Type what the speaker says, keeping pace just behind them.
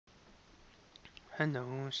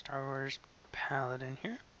Hello, Star Wars Paladin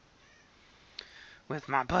here with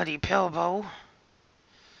my buddy Pilbo.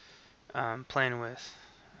 Playing with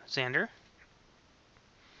Xander,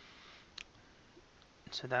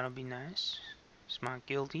 so that'll be nice. It's my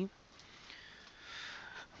guilty.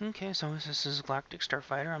 Okay, so this is Galactic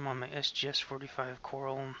Starfighter. I'm on my SGS-45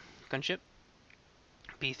 Corel Gunship.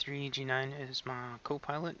 B3 G9 is my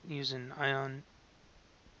co-pilot using ion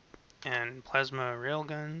and plasma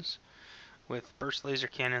railguns with burst laser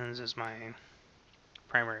cannons as my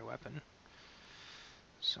primary weapon.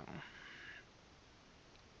 So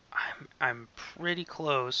I'm pretty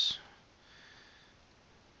close.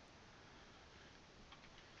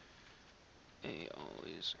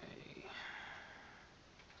 Always a.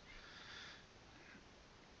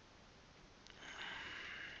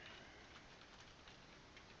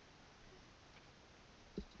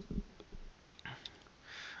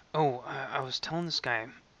 Oh, I was telling this guy.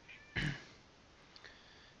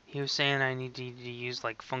 He was saying I need to use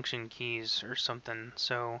like function keys or something.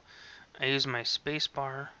 So I use my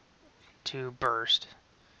spacebar to burst,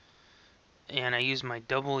 and I use my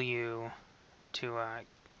W to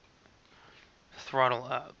throttle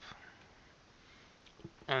up,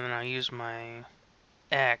 and then I use my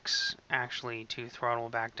X actually to throttle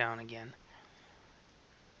back down again.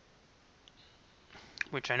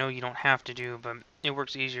 Which I know you don't have to do, but it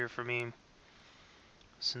works easier for me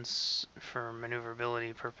since for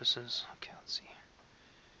maneuverability purposes. Okay, let's see.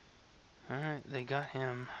 Alright, they got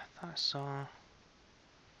him. I thought I saw.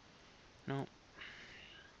 Nope.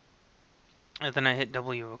 And then I hit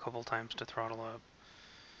W a couple times to throttle up.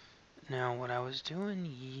 Now, what I was doing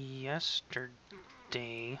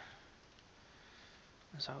yesterday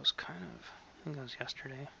is I think it was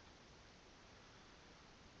yesterday,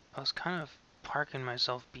 I was kind of parking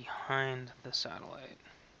myself behind the satellite.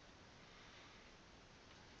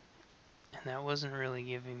 And that wasn't really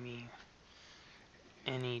giving me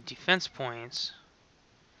any defense points,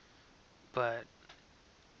 but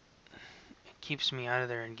it keeps me out of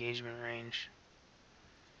their engagement range.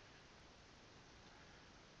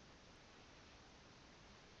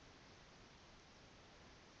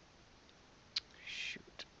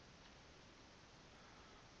 Shoot.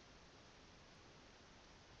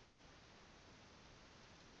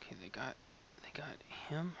 Okay, they got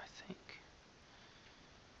him, I think.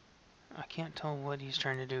 I can't tell what he's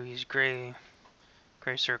trying to do. He's gray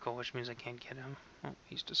circle, which means I can't get him. Oh,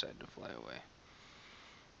 he's decided to fly away.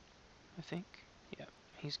 I think. Yep,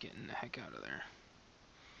 he's getting the heck out of there.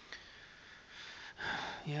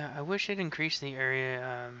 Yeah, I wish it increased the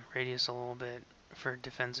area radius a little bit for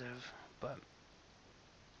defensive, but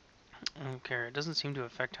I don't care. It doesn't seem to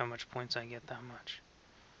affect how much points I get that much.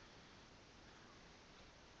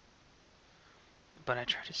 But I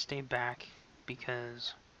try to stay back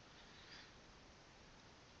because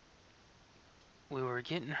we were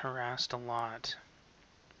getting harassed a lot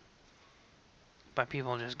by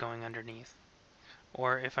people just going underneath.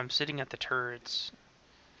 Or if I'm sitting at the turrets,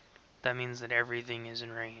 that means that everything is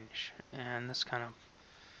in range. And this kind of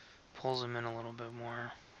pulls them in a little bit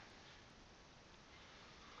more.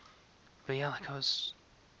 But yeah, like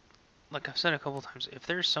I've said a couple times, if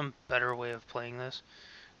there's some better way of playing this,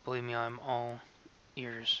 believe me, I'm all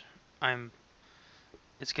ears.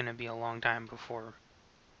 It's gonna be a long time before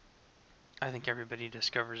I think everybody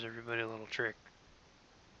discovers every little trick.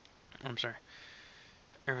 I'm sorry.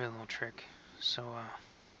 Every little trick. So,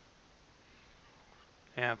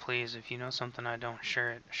 yeah, please, if you know something I don't,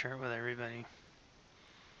 share it with everybody.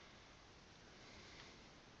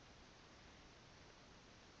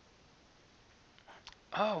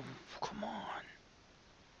 Oh, come on.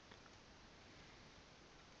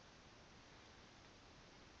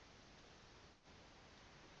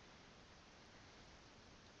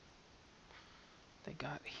 They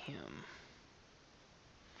got him.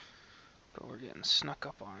 But we're getting snuck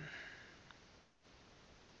up on.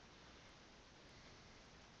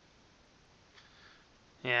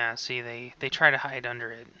 Yeah, see, they try to hide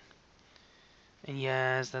under it. And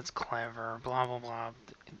yes, that's clever, blah, blah, blah.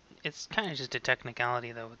 It's kind of just a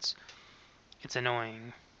technicality, though. It's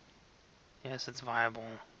annoying. Yes, it's viable,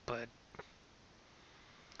 but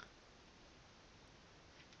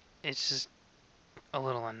it's just a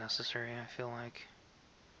little unnecessary, I feel like.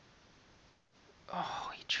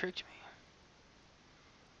 Oh, he tricked me.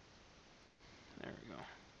 There we go.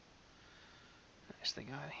 Nice, they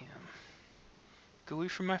got him. Go away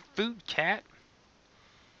from my food, cat.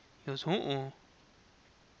 He goes, uh-uh.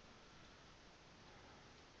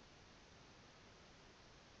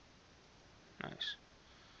 Nice.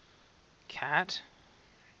 Cat,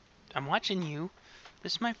 I'm watching you.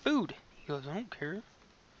 This is my food. He goes, I don't care.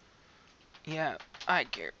 Yeah, I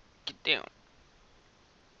care. Get down.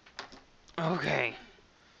 Okay.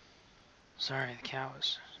 Sorry, the cow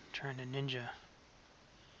is trying to ninja.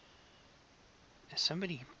 Is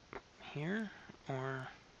somebody here? Or...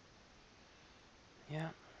 Yeah,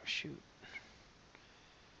 shoot.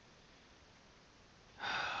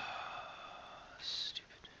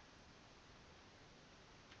 Stupid.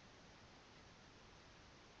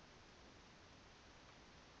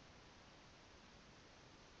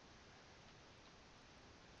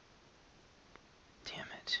 Damn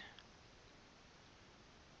it.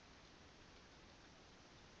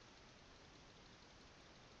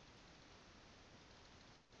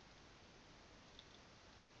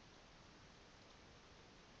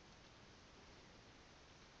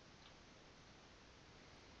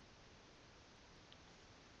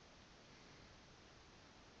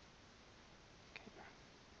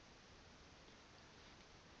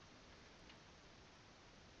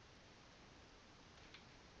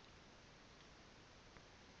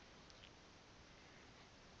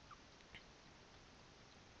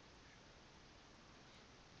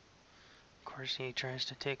 Of course he tries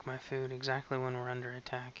to take my food exactly when we're under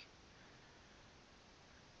attack.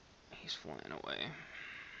 He's flying away.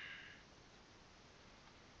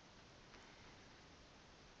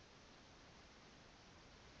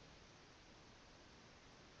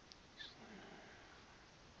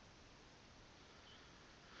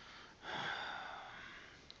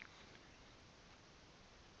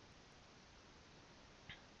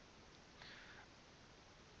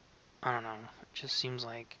 I don't know. It just seems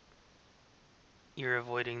like you're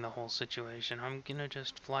avoiding the whole situation. I'm gonna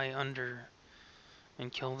just fly under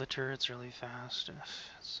and kill the turrets really fast.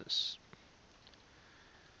 It's just...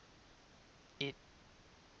 It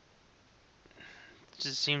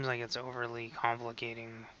just seems like it's overly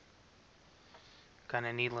complicating, kind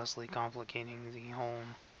of needlessly complicating the whole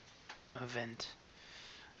event.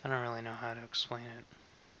 I don't really know how to explain it.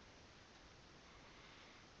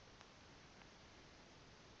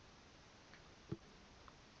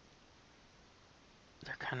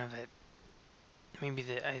 They're kind of at... Maybe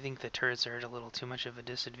I think the turrets are at a little too much of a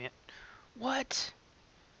disadvantage. What?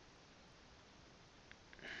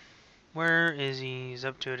 Where is he? He's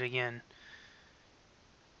up to it again.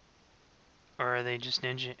 Or are they just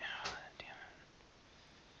ninja? Oh, damn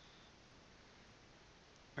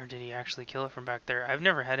it. Or did he actually kill it from back there? I've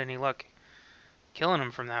never had any luck killing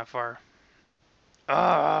him from that far.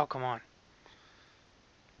 Oh, come on.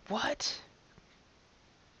 What?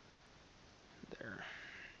 There.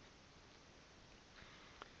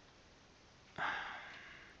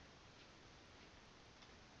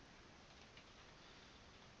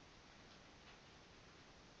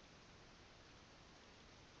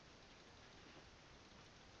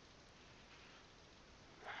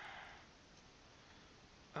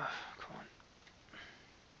 Oh, come on.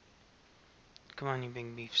 Come on, you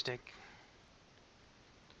big beef stick.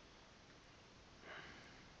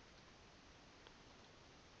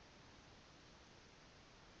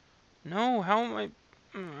 No, how am I...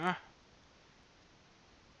 Dang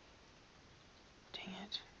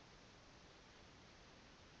it.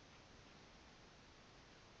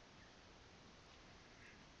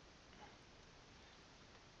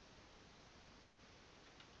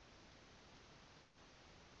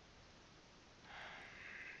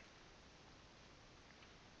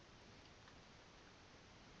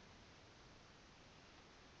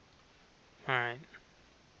 Alright.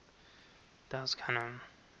 That was kind of...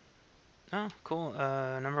 Oh, cool.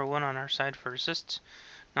 Number 1 on our side for assists.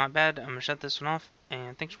 Not bad. I'm gonna shut this one off.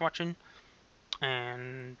 And thanks for watching.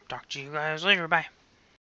 And talk to you guys later. Bye.